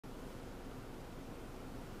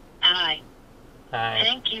Hi. Hi.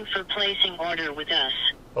 Thank you for placing order with us.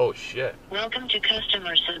 Oh, shit. Welcome to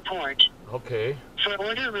customer support. Okay. For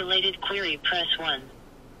order-related query, press 1.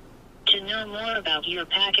 To know more about your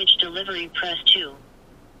package delivery, press 2.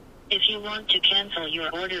 If you want to cancel your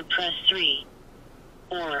order, press 3.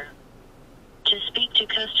 Or, to speak to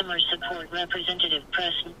customer support representative,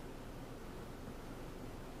 press.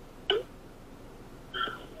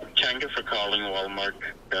 Thank you for calling Walmart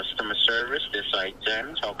customer service. This is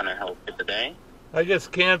James. How can I help you today? I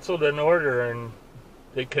just canceled an order and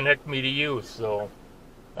they connect me to you, so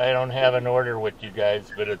I don't have an order with you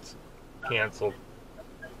guys, but it's canceled.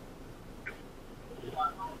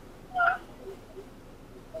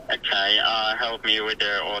 Okay, help me with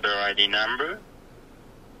the order ID number.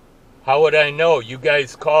 How would I know? You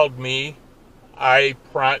guys called me. I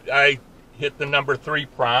hit the number 3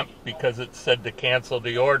 prompt because it said to cancel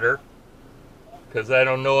the order because I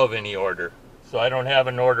don't know of any order. So I don't have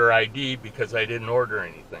an order ID because I didn't order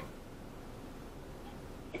anything.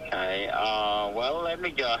 Okay, well, let me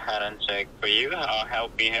go ahead and check for you. I'll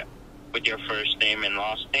help you with your first name and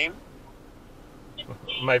last name.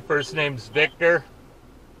 My first name's Victor.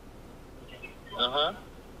 Uh-huh.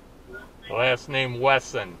 Last name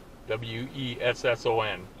Wesson.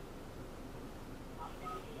 W-E-S-S-O-N.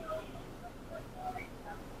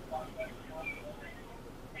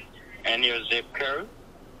 And your zip code?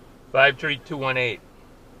 53218.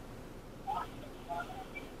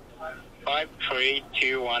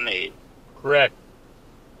 53218. Correct.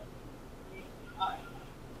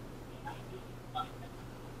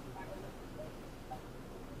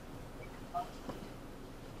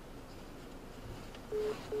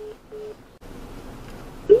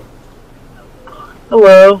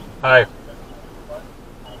 Hello. Hi.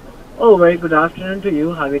 Oh, very good afternoon to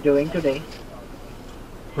you. How are you doing today?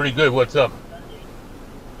 Pretty good. What's up?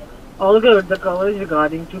 All good. The call is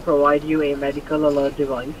regarding to provide you a medical alert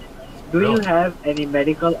device. Do you Really? have any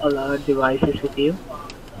medical alert devices with you?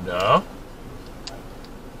 No.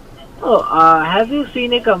 Oh, have you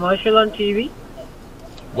seen a commercial on TV?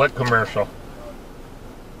 What commercial?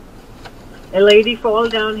 A lady fall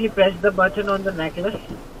down, he pressed the button on the necklace.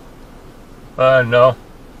 No.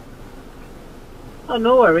 Oh,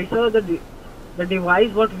 no worries. So the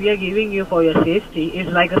device what we are giving you for your safety is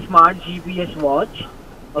like a smart GPS watch.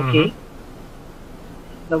 Okay.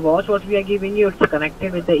 The watch what we are giving you, it's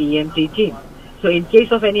connected with the EMT team. So in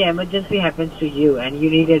case of any emergency happens to you and you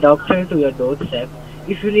need a doctor to your doorstep,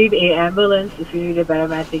 if you need a ambulance, if you need a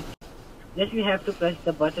paramedic, just you have to press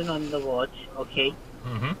the button on the watch. Okay.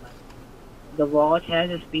 The watch has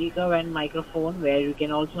a speaker and microphone where you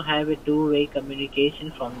can also have a two-way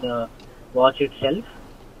communication from the watch itself.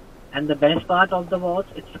 And the best part of the watch,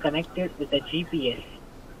 it's connected with a GPS.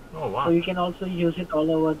 Oh, wow. So you can also use it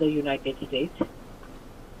all over the United States.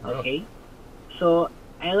 Really? Okay. So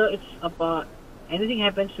either it's about anything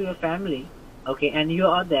happens to your family, okay, and you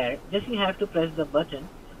are there, just you have to press the button.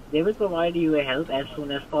 They will provide you a help as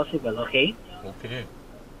soon as possible. Okay. Okay.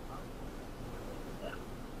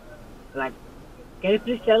 Like, can you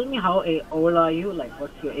please tell me how old are you? Like,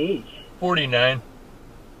 what's your age? 49.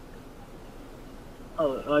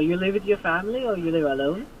 Oh, you live with your family or you live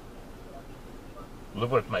alone?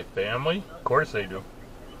 Live with my family? Of course I do.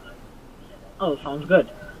 Oh, sounds good.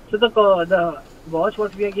 So the watch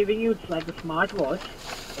what we are giving you, it's like a smart watch,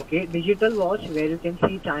 okay, digital watch where you can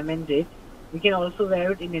see time and date. You can also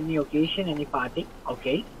wear it in any occasion, any party,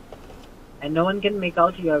 okay, and no one can make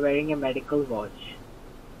out you are wearing a medical watch.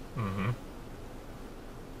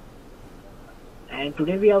 And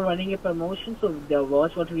today we are running a promotion, so the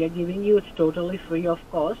watch what we are giving you, it's totally free of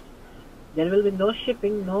cost. There will be no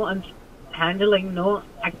shipping, no handling, no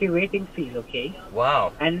activating fees, okay?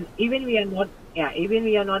 Wow. And even we are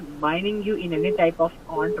not binding you in any type of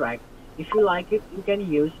contract. If you like it, you can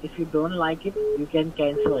use. If you don't like it, you can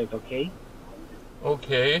cancel it, okay?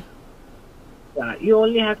 Okay. Yeah, you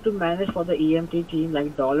only have to manage for the EMT team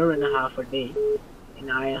like $1.50 a day.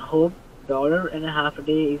 And I hope $1.50 a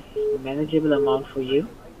day is a manageable amount for you.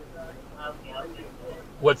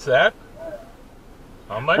 What's that?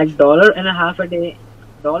 How much? Like $1.50 a day.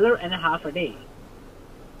 $1.50 a day.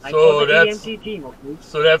 Like So for the that's EMT team, okay?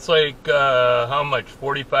 so that's like how much?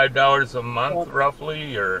 $45 a month,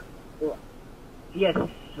 roughly, or? Yes,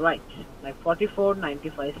 right. Like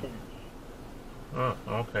 $44.95. Oh,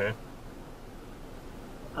 okay.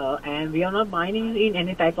 And we are not binding you in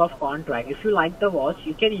any type of contract. If you like the watch,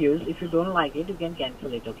 you can use. If you don't like it, you can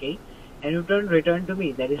cancel it, okay? And you can return to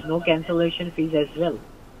me. There is no cancellation fees as well.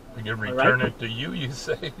 We can return it to you, you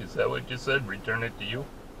say? Is that what you said? Return it to you?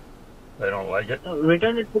 I don't like it.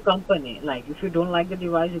 Return it to company. Like, if you don't like the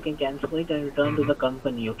device, you can cancel it and return to the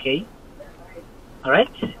company, okay? Alright?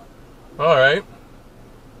 All right.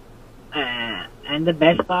 And the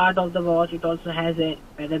best part of the watch, it also has a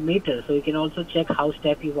meter, so you can also check how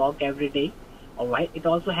step you walk every day. Alright? It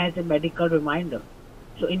also has a medical reminder.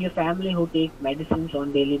 So in your family who take medicines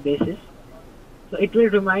on daily basis, so it will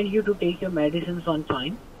remind you to take your medicines on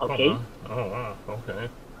time, okay? Oh, wow. Okay.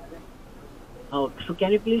 Oh, so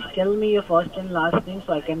can you please tell me your first and last name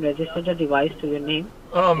so I can register the device to your name?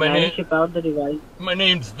 Oh, And I will ship out the device. my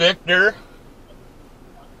name's Victor.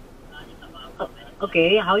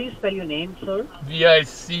 Okay, how you spell your name, sir?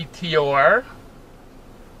 Victor.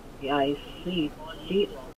 Victor.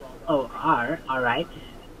 Alright.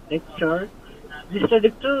 Victor. Mr.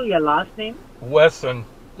 Victor, your last name? Wesson.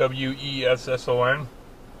 Wesson.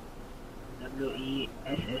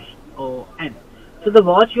 Wesson. So the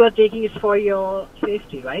watch you are taking is for your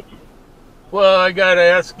safety, right? Well, I gotta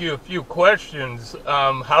ask you a few questions.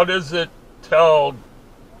 How does it tell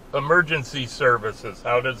emergency services?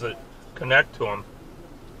 How does it connect to them?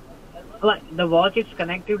 Like, the watch is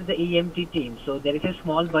connected to the EMT team, so there is a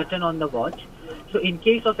small button on the watch. So in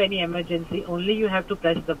case of any emergency, only you have to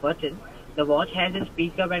press the button. The watch has a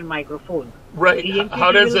speaker and microphone. Right. The EMT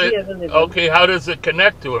How team does will be it? available. Okay. How does it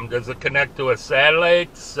connect to them? Does it connect to a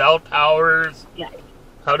satellite, cell towers? Yeah.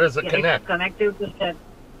 How does it Yeah, connect? it's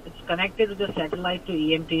connected to the satellite to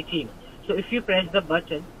EMT team. So if you press the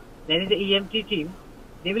button, there is the EMT team.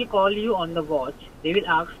 They will call you on the watch. They will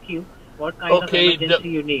ask you what kind of emergency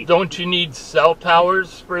you need. Don't you need cell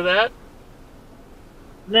towers for that?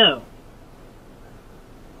 No.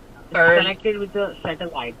 It's Alright. connected with the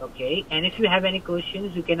satellite, okay? And if you have any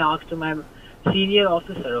questions, you can ask to my senior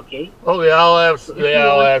officer, okay? Okay, I'll ask. So if Yeah, you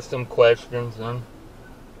I'll want- ask them questions then.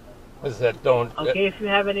 Is that don't? Okay, if you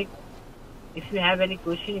have any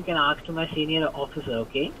question, you can ask to my senior officer,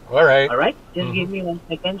 okay? All right. Alright? Just give me 1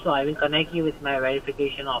 second, so I will connect you with my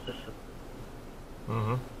verification officer.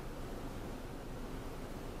 Mm-hmm.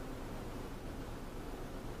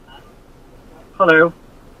 Hello.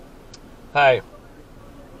 Hi.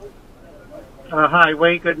 Hi,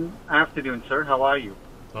 very good afternoon, sir. How are you?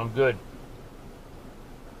 I'm good.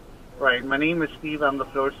 Right, my name is Steve. I'm the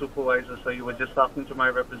floor supervisor, so you were just talking to my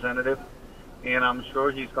representative, and I'm sure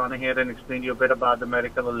he's gone ahead and explained you a bit about the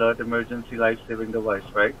medical alert emergency life-saving device,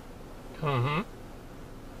 right? Mm-hmm.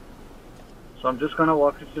 So I'm just going to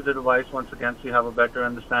walk you through the device once again so you have a better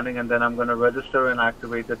understanding, and then I'm going to register and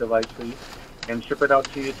activate the device for you and ship it out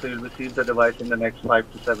to you so you'll receive the device in the next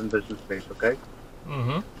 5 to 7 business days, okay?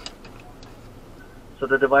 Mm-hmm. So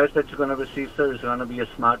the device that you're going to receive, sir, is going to be a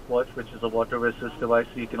smartwatch, which is a water resist device,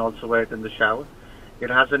 so you can also wear it in the shower. It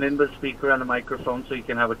has an inbuilt speaker and a microphone, so you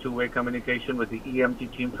can have a two-way communication with the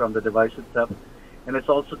EMT team from the device itself. And it's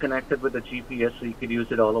also connected with the GPS, so you can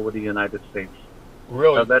use it all over the United States.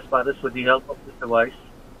 Really? The best part is with the help of this device,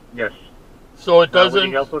 yes. So it With doesn't.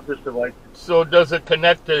 the help of this device, So does it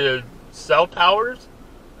connect to cell towers?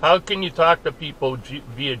 How can you talk to people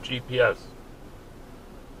via GPS?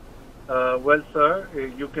 well, sir,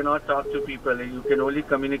 you cannot talk to people. You can only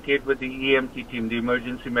communicate with the EMT team, the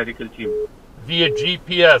emergency medical team. Via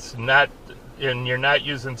GPS, not, and you're not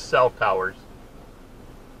using cell towers.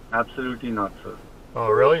 Absolutely not, sir. Oh,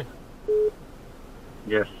 really?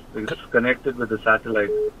 Yes, it's connected with the satellite.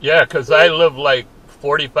 Yeah, because I live like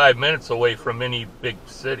 45 minutes away from any big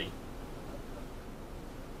city.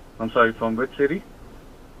 I'm sorry, from which city?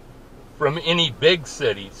 From any big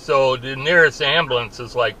city. So the nearest ambulance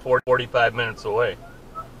is like 45 minutes away.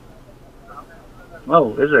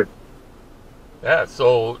 Oh, is it? Yeah,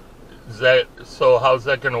 so how's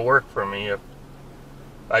that going to work for me if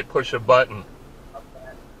I push a button?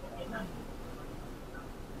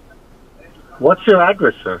 What's your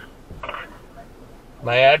address, sir?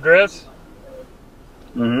 My address?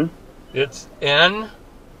 Mm-hmm. It's N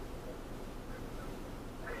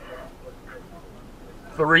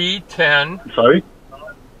 310 Sorry?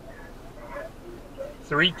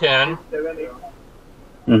 310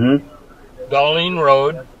 Mm-hmm. Darlene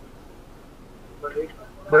Road,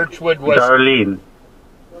 Birchwood, West. Darlene.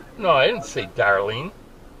 No, I didn't say Darlene.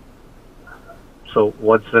 So,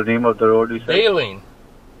 what's the name of the road you said? Dalen.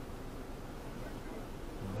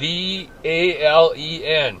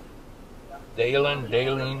 D-A-L-E-N.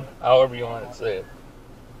 Dalen, however you want to say it.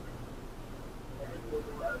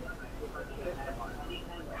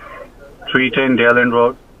 .310 Dalen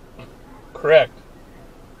Road. Correct.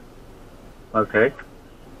 Okay.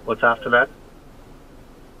 What's after that?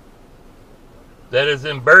 That is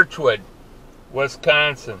in Birchwood,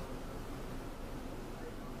 Wisconsin.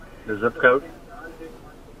 The zip code?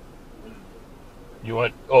 You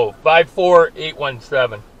want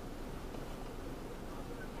 54817.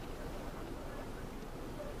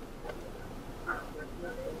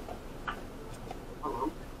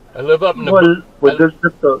 I live up in the Well, with this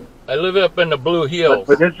zip code, I live up in the Blue but Hills.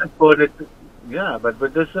 with this zip code, but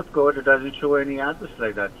with this zip code, it doesn't show any address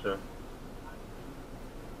like that, sir.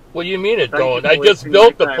 What do you mean it Thank you don't? for I just wasting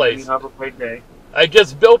built my the time. place. You have a great day. I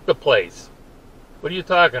just built the place. What are you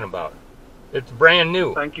talking about? It's brand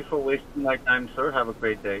new. Thank you for wasting my time, sir. Have a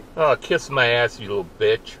great day. Oh, kiss my ass, you little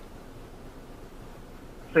bitch.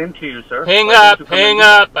 Same to you, sir. Hang Why don't up, you come hang in?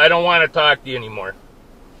 up. I don't want to talk to you anymore.